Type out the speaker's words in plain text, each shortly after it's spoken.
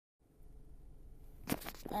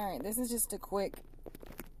Alright, this is just a quick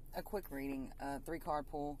reading, 3-card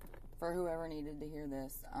pull for whoever needed to hear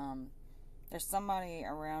this. There's somebody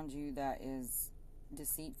around you that is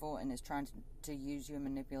deceitful and is trying to use you and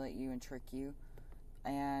manipulate you and trick you.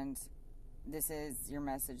 And this is your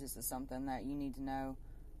message. This is something that you need to know.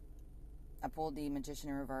 I pulled the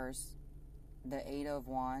Magician in reverse, the 8 of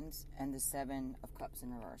Wands, and the 7 of Cups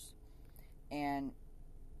in reverse. And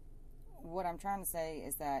what I'm trying to say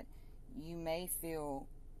is that you may feel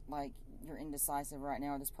like you're indecisive right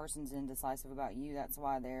now, or this person's indecisive about you. That's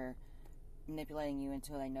why they're manipulating you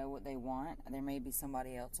until they know what they want. There may be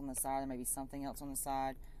somebody else on the side. There may be something else on the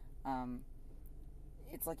side.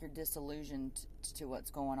 It's like you're disillusioned to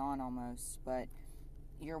what's going on almost, but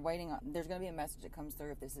you're waiting on, there's going to be a message that comes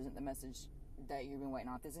through. If this isn't the message that you've been waiting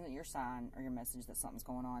on, if this isn't your sign or your message that something's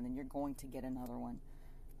going on, then you're going to get another one.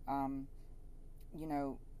 You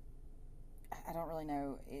know, I don't really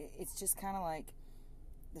know. It's just kind of like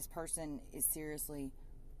this person is seriously,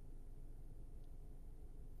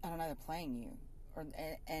 I don't know, they're playing you.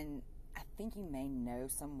 And I think you may know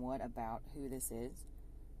somewhat about who this is.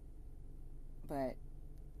 But,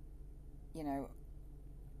 you know,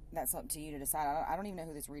 that's up to you to decide. I don't even know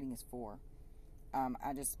who this reading is for.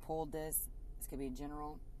 I just pulled this. This could be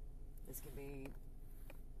general. This could be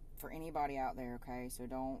for anybody out there, okay? So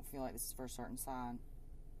don't feel like this is for a certain sign.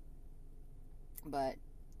 But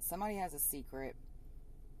somebody has a secret,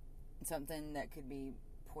 something that could be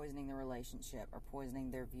poisoning the relationship or poisoning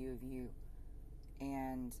their view of you.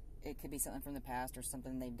 And it could be something from the past or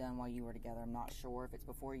something they've done while you were together. I'm not sure if it's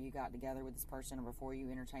before you got together with this person or before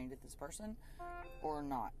you entertained with this person or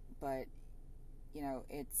not. But, you know,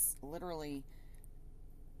 it's literally,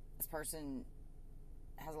 this person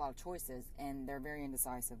has a lot of choices and they're very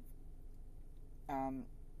indecisive.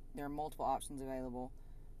 There are multiple options available,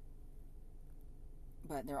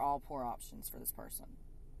 but they're all poor options for this person.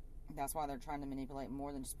 That's why they're trying to manipulate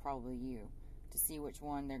more than just probably you to see which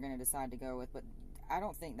one they're going to decide to go with. But I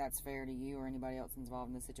don't think that's fair to you or anybody else involved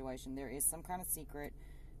in this situation. There is some kind of secret,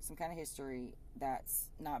 some kind of history that's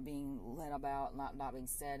not being let about, not being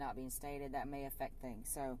said, not being stated, that may affect things.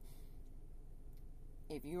 So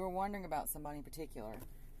if you were wondering about somebody in particular,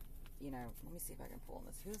 you know, let me see if I can pull on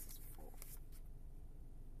this. Who is this for?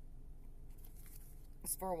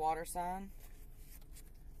 It's for a water sign,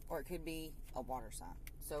 or it could be a water sign.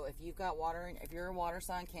 So if you've got water, if you're a water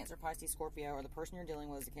sign, Cancer, Pisces, Scorpio, or the person you're dealing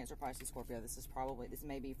with is a Cancer, Pisces, Scorpio, this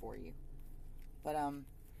may be for you. But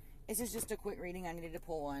this is just a quick reading. I needed to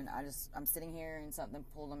pull one. I'm sitting here and something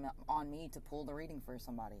pulled on me to pull the reading for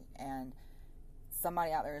somebody, and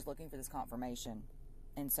somebody out there is looking for this confirmation,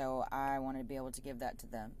 and so I wanted to be able to give that to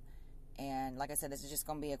them. And like I said, this is just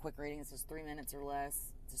going to be a quick reading. This is 3 minutes or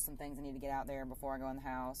less. Just some things I need to get out there before I go in the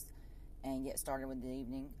house and get started with the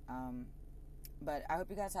evening. But I hope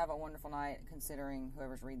you guys have a wonderful night, considering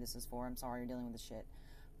whoever's read this is for. I'm sorry you're dealing with this shit.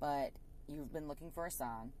 But you've been looking for a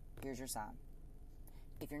sign. Here's your sign.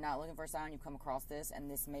 If you're not looking for a sign, you've come across this, and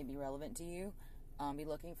this may be relevant to you. Be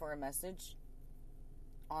looking for a message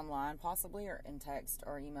online, possibly, or in text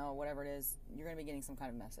or email or whatever it is. You're going to be getting some kind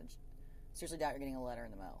of message. Seriously doubt you're getting a letter in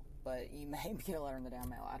the mail. But you may get a letter in the damn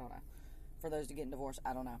mail. I don't know. For those who get divorced,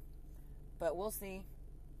 I don't know. But we'll see.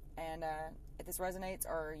 And if this resonates,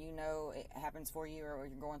 or you know it happens for you, or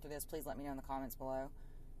you're going through this, please let me know in the comments below.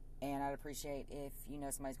 And I'd appreciate if you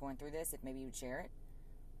know somebody's going through this, if maybe you would share it.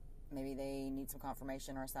 Maybe they need some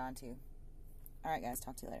confirmation or a sign too. Alright guys,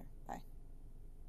 talk to you later. Bye.